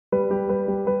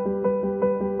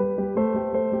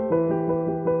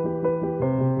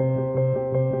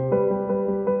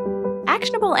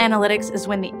Actionable analytics is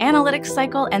when the analytics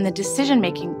cycle and the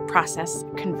decision-making process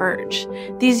converge.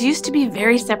 These used to be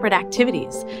very separate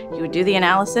activities. You would do the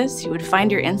analysis, you would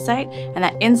find your insight, and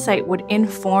that insight would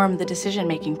inform the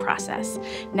decision-making process.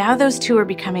 Now those two are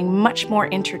becoming much more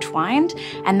intertwined,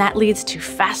 and that leads to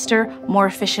faster, more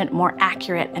efficient, more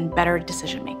accurate, and better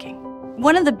decision-making.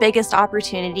 One of the biggest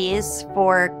opportunities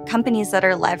for companies that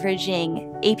are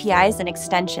leveraging APIs and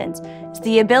extensions is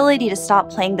the ability to stop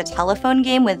playing the telephone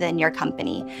game within your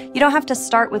company. You don't have to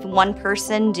start with one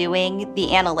person doing the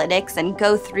analytics and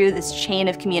go through this chain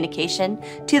of communication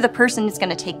to the person who's going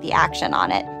to take the action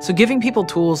on it. So giving people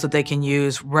tools that they can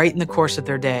use right in the course of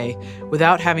their day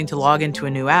without having to log into a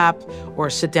new app or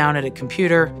sit down at a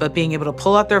computer, but being able to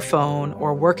pull out their phone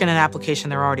or work in an application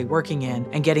they're already working in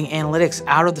and getting analytics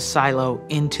out of the silo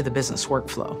into the business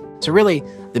workflow. So really,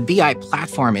 the BI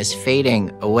platform is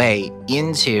fading away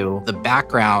into the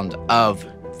background of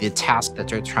the task that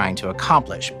they're trying to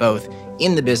accomplish, both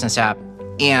in the business app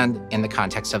and in the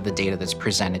context of the data that's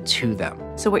presented to them.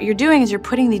 So what you're doing is you're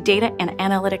putting the data and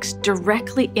analytics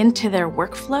directly into their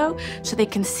workflow so they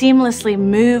can seamlessly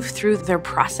move through their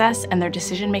process and their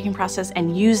decision-making process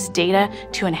and use data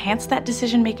to enhance that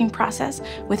decision-making process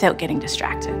without getting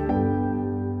distracted.